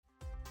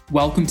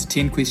Welcome to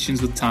 10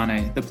 Questions with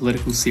Tane, the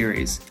political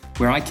series,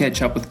 where I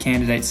catch up with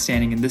candidates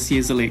standing in this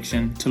year's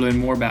election to learn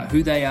more about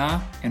who they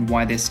are and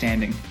why they're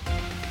standing.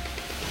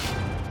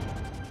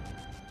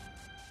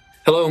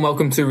 Hello and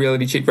welcome to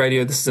Reality Check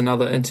Radio. This is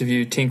another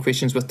interview, 10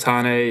 Questions with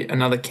Tane,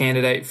 another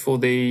candidate for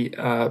the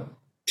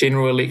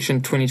general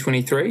election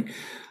 2023.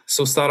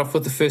 So we'll start off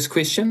with the first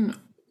question.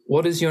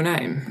 What is your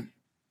name?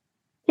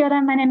 Kia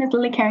ora, my name is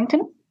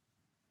Carrington.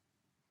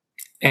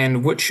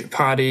 And which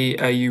party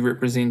are you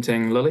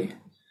representing, Lily?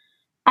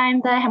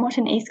 I'm the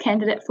Hamilton East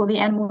candidate for the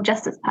Animal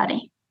Justice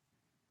Party.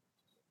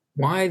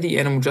 Why the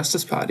Animal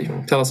Justice Party?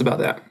 Tell us about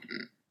that.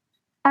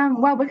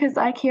 Well, because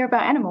I care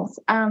about animals,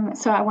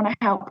 so I want to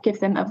help give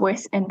them a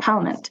voice in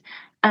Parliament.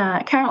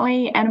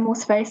 Currently,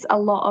 animals face a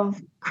lot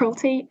of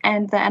cruelty,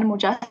 and the Animal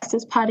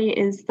Justice Party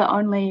is the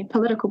only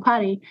political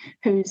party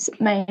whose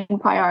main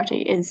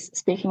priority is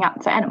speaking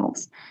up for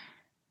animals.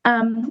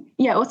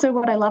 Also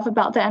what I love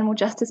about the Animal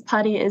Justice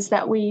Party is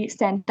that we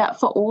stand up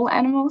for all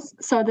animals.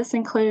 So this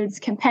includes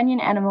companion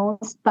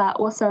animals, but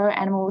also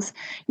animals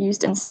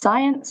used in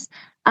science,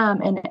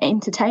 in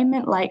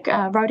entertainment like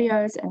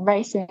rodeos and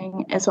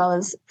racing, as well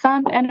as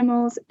farmed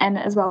animals and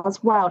as well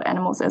as wild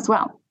animals as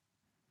well.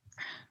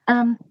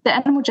 The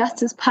Animal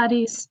Justice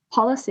Party's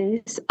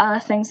policies are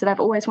things that I've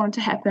always wanted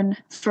to happen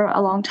for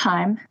a long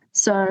time.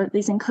 So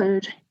these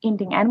include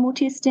ending animal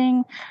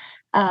testing,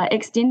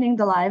 extending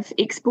the live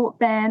export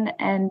ban,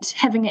 and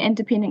having an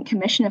independent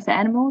commissioner for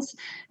animals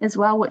as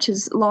well, which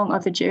is long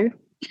overdue,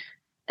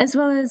 as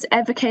well as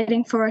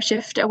advocating for a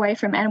shift away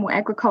from animal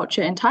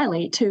agriculture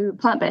entirely to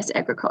plant-based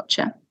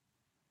agriculture.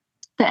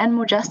 The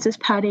Animal Justice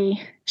Party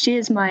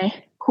shares my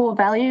core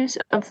values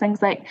of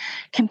things like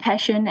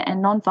compassion and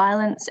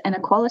non-violence and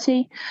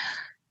equality.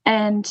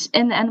 And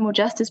in the Animal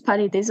Justice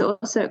Party, these are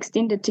also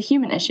extended to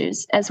human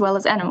issues as well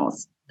as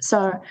animals.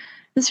 So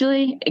this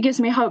really gives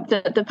me hope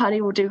that the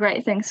party will do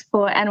great things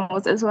for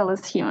animals as well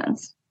as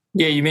humans.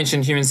 Yeah, you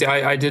mentioned humans.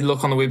 I did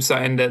look on the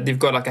website, and they've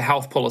got like a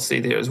health policy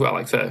there as well,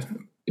 like for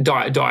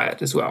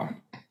diet as well.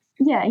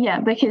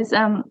 Yeah, because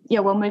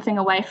moving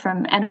away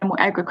from animal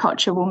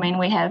agriculture will mean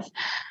we have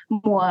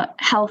more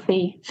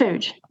healthy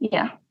food.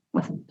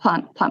 With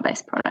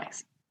plant-based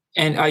products.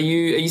 And are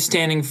you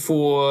standing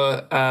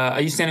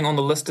on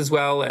the list as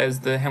well as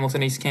the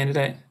Hamilton East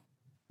candidate?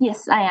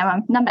 Yes, I am.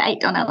 I'm number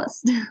 8 on our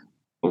list.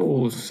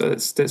 Oh, so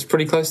that's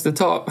pretty close to the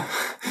top.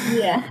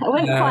 Yeah, I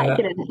wouldn't quite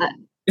get into that.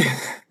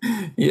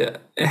 Yeah.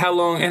 How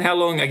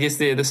long, I guess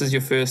this is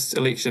your first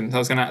election.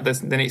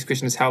 The next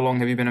question is, how long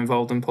have you been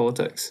involved in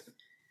politics?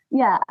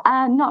 Yeah,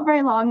 not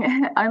very long,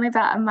 only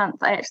about a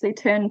month. I actually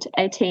turned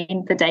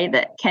 18 the day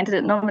that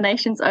candidate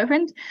nominations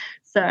opened.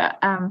 So,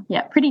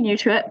 pretty new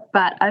to it,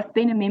 but I've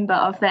been a member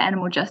of the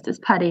Animal Justice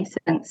Party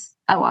since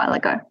a while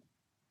ago.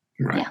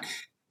 Right. Yeah.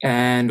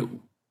 And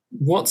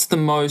what are the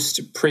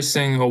most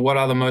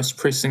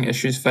pressing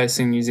issues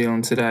facing New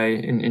Zealand today,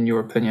 in your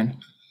opinion?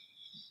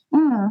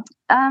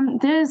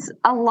 There's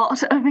a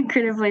lot of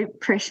incredibly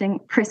pressing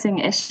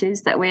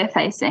issues that we're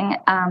facing,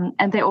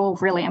 and they're all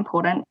really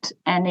important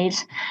and need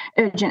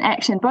urgent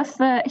action, both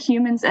for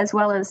humans as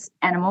well as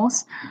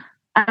animals.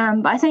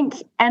 But I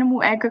think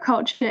animal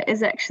agriculture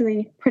is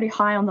actually pretty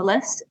high on the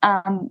list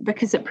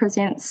because it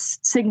presents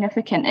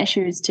significant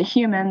issues to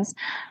humans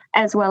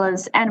as well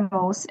as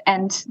animals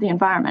and the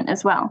environment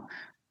as well.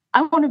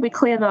 I want to be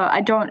clear, though,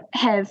 I don't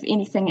have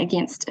anything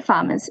against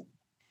farmers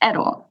at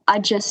all. I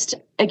just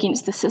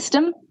against the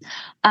system.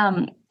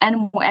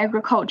 Animal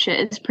agriculture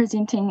is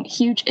presenting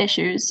huge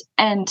issues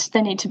and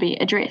they need to be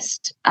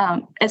addressed.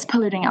 It's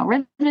polluting our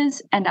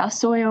rivers and our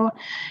soil,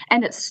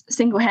 and it's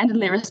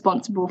single-handedly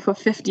responsible for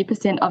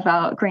 50% of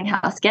our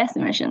greenhouse gas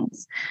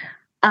emissions.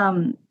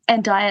 And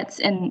diets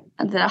in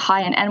the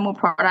high in animal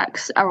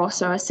products are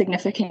also a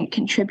significant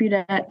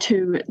contributor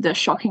to the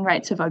shocking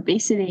rates of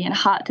obesity and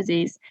heart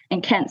disease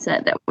and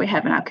cancer that we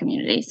have in our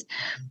communities.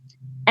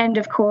 And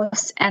of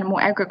course, animal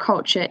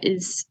agriculture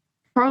is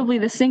probably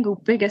the single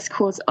biggest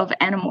cause of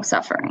animal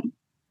suffering.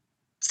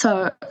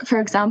 So, for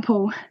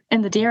example,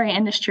 in the dairy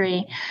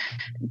industry,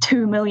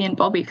 2 million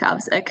bobby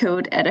calves are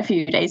killed at a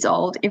few days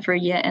old every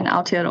year in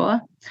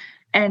Aotearoa,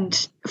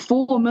 and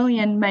 4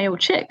 million male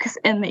chicks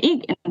in the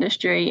egg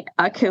industry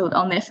are killed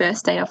on their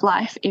first day of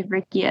life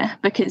every year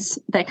because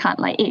they can't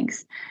lay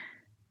eggs.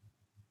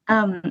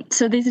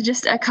 So these are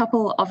just a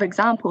couple of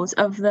examples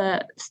of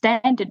the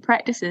standard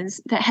practices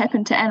that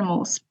happen to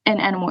animals in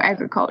animal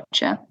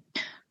agriculture.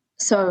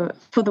 So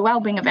for the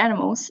well-being of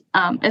animals,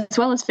 as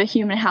well as for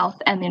human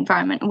health and the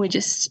environment, we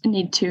just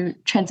need to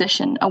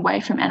transition away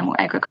from animal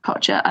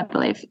agriculture, I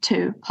believe,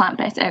 to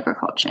plant-based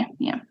agriculture.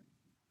 Yeah.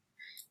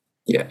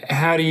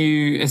 How do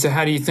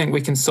you think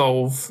we can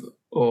solve,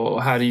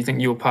 or how do you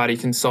think your party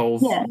can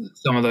solve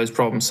some of those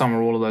problems, some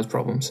or all of those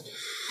problems?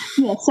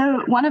 Yeah,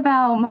 so one of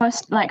our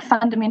most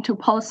fundamental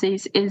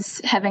policies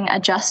is having a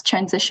just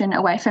transition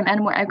away from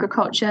animal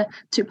agriculture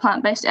to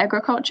plant-based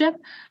agriculture.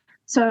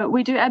 So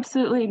we do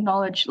absolutely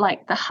acknowledge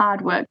like the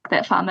hard work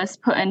that farmers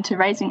put into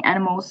raising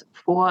animals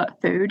for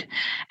food,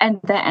 and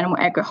that animal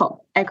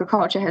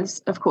agriculture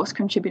has, of course,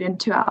 contributed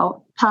to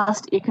our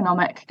past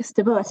economic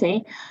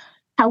stability.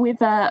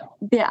 However,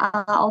 there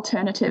are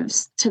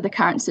alternatives to the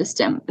current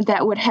system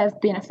that would have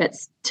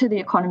benefits to the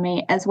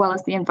economy as well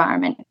as the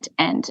environment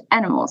and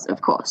animals, of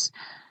course.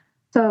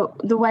 So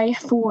the way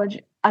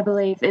forward, I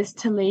believe, is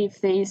to leave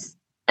this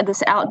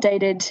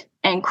outdated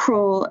and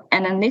cruel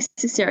and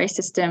unnecessary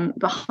system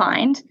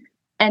behind,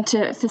 and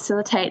to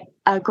facilitate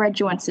a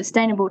gradual and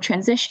sustainable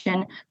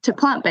transition to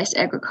plant-based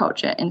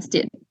agriculture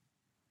instead.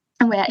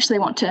 And we actually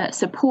want to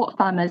support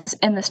farmers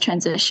in this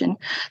transition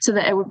so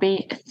that it will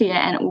be fair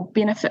and it will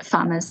benefit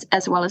farmers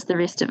as well as the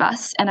rest of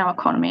us and our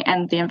economy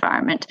and the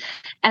environment,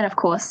 and of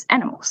course,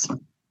 animals.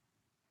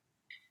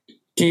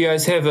 Do you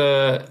guys have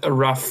a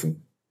rough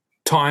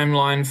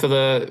timeline for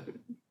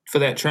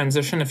that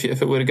transition if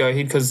it were to go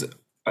ahead? Because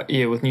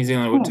with New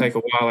Zealand it would take a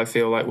while, I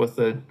feel like, with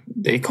the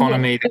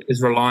economy that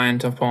is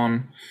reliant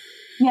upon.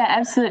 Yeah,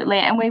 absolutely.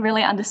 And we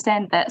really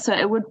understand that. So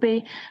it would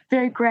be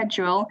very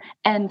gradual,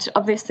 and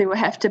obviously we'll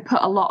have to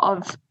put a lot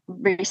of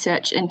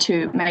research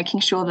into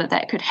making sure that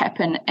that could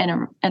happen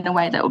in a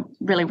way that would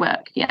really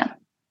work,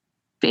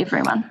 for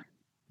everyone.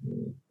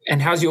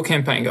 And how's your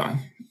campaign going?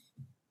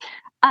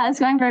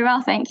 It's going very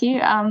well, thank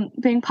you.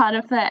 Being part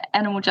of the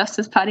Animal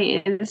Justice Party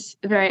is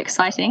very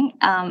exciting,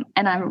 and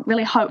I'm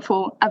really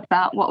hopeful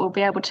about what we'll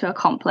be able to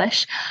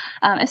accomplish,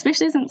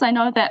 especially since I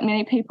know that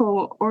many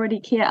people already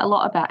care a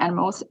lot about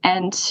animals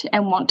and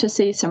want to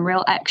see some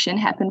real action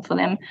happen for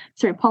them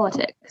through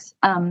politics.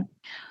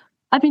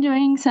 I've been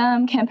doing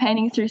some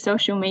campaigning through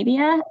social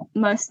media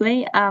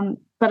mostly,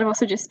 but I've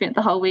also just spent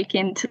the whole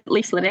weekend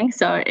leafleting.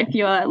 So if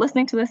you're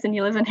listening to this and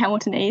you live in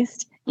Hamilton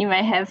East, you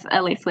may have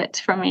a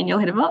leaflet from me in your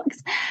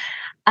letterbox.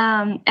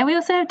 And we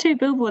also have 2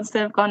 billboards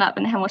that have gone up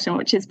in Hamilton,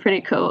 which is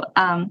pretty cool.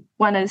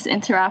 One is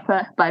in Te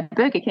Rapa by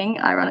Burger King,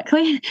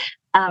 ironically,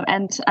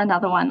 and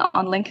another one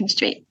on Lincoln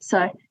Street.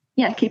 So,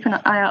 keep an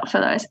eye out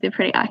for those. They're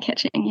pretty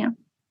eye-catching,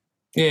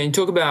 Yeah, and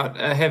talk about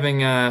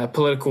having a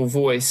political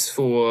voice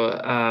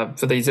for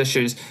these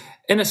issues.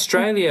 In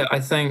Australia,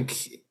 I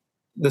think,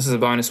 this is a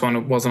bonus one,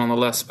 it wasn't on the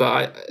list,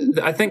 but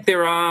I think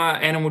there are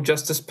Animal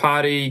Justice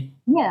Party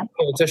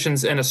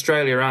politicians in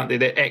Australia, aren't there,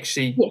 that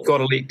actually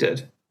got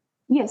elected?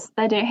 Yes,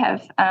 they do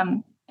have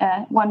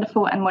a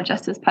wonderful Animal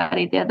Justice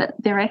Party there that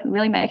they're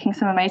really making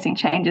some amazing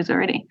changes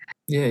already.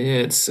 Yeah,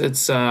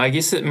 it's I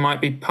guess it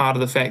might be part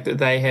of the fact that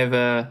they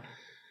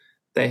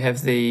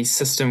have the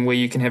system where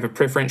you can have a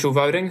preferential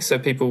voting, so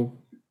people,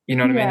 you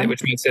know what I mean,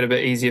 which makes it a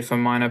bit easier for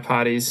minor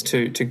parties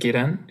to get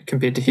in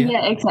compared to here.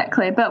 Yeah,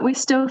 exactly. But we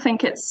still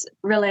think it's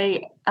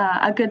really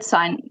a good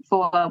sign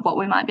for what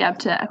we might be able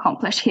to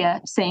accomplish here,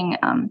 seeing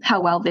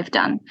how well they've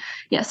done.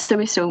 Yes, so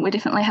we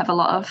definitely have a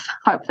lot of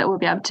hope that we'll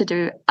be able to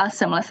do a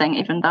similar thing,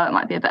 even though it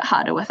might be a bit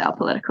harder with our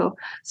political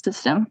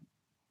system.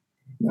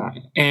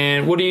 Right.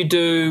 And what do you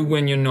do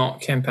when you're not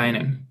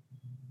campaigning?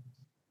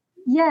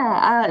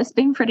 Yeah, it's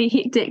been pretty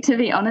hectic, to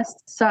be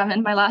honest. So I'm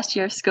in my last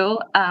year of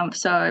school,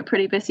 so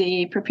pretty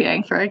busy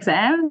preparing for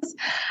exams.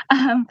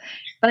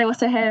 But I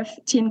also have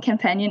 10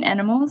 companion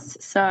animals,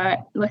 so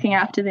looking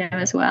after them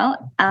as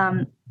well.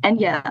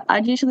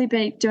 I'd usually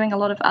be doing a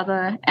lot of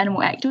other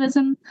animal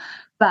activism,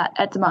 but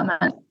at the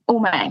moment, all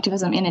my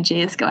activism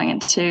energy is going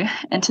into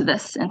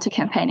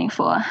campaigning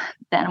for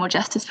the Animal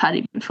Justice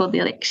Party before the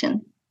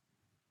election.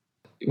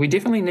 We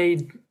definitely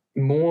need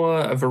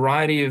a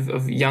variety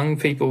of young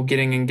people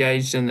getting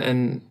engaged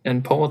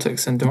in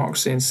politics and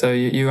democracy, and so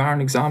you are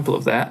an example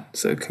of that.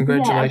 So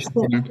congratulations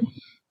on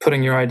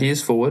putting your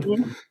ideas forward.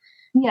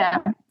 Yeah,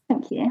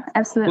 thank you.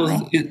 Absolutely.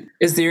 Well,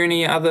 is there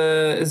any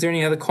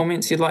other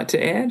comments you'd like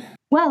to add?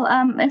 Well,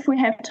 if we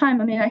have time,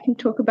 I can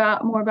talk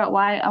more about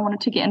why I wanted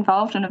to get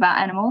involved and about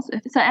animals.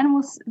 So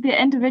animals, they're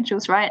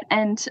individuals, right?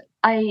 And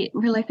I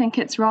really think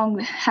it's wrong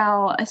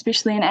how,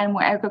 especially in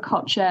animal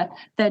agriculture,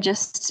 they're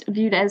just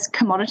viewed as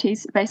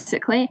commodities,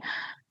 basically.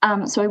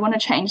 So we want to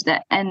change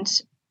that. And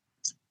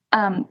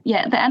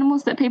the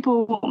animals that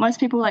most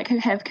people like who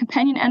have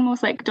companion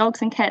animals like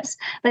dogs and cats,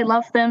 they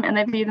love them and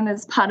they view them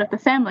as part of the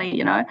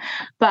family,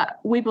 But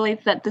we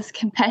believe that this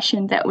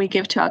compassion that we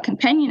give to our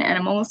companion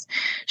animals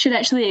should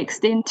actually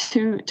extend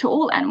to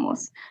all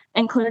animals,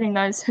 including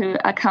those who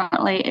are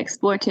currently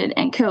exploited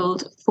and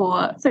killed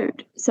for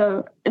food.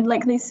 So,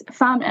 like, these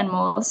farm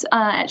animals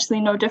are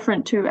actually no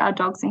different to our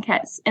dogs and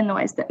cats in the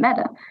ways that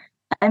matter.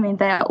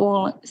 They are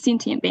all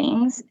sentient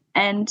beings,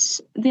 and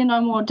they're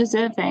no more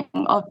deserving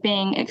of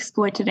being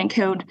exploited and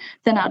killed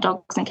than our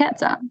dogs and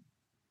cats are.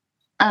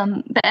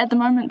 But at the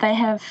moment, they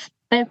have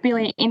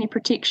barely any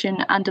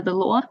protection under the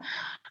law.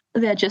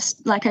 They're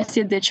just, like I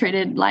said, they're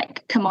treated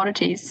like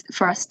commodities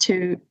for us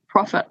to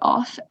profit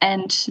off,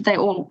 and they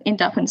all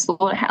end up in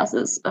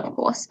slaughterhouses, of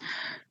course.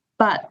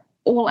 But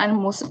all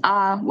animals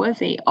are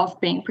worthy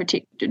of being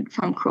protected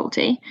from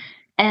cruelty,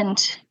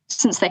 and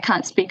since they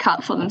can't speak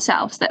up for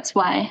themselves, that's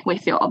why we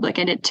feel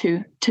obligated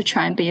to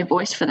try and be a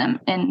voice for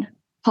them in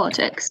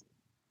politics.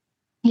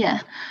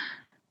 Yeah.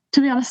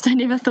 to be honest, I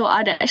never thought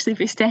I'd actually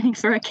be standing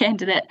for a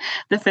candidate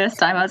the first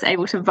time I was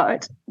able to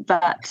vote.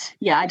 But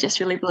yeah, I just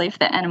really believe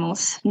that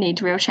animals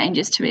need real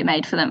changes to be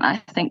made for them. I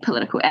think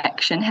political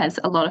action has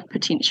a lot of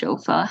potential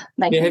for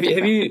making a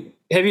difference.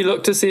 Have you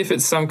looked to see if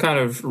it's some kind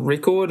of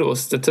record or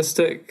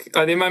statistic?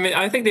 I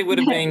think there would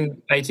have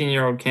been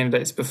 18-year-old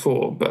candidates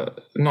before,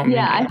 but not many.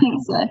 Yeah, I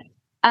think so.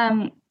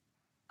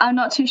 I'm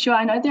not too sure.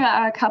 I know there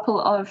are a couple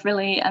of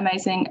really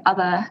amazing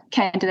other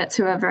candidates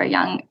who are very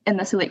young in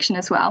this election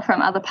as well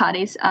from other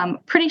parties. I'm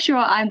pretty sure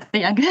I'm the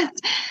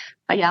youngest,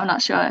 but yeah, I'm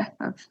not sure if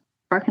I've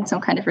broken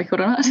some kind of record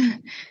or not.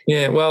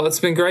 Yeah, well, it's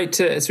been great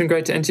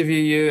to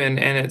interview you, and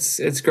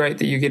it's great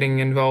that you're getting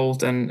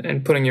involved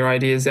and putting your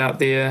ideas out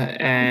there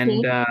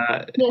and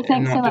thanks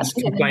and not so much just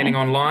complaining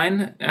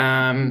online,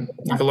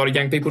 like a lot of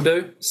young people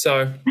do.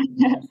 So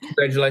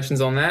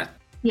congratulations on that.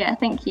 Yeah,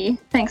 thank you.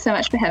 Thanks so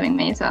much for having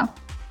me as well.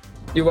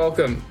 You're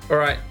welcome. All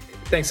right.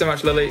 Thanks so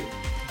much, Lily.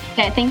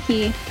 Okay, thank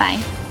you.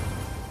 Bye.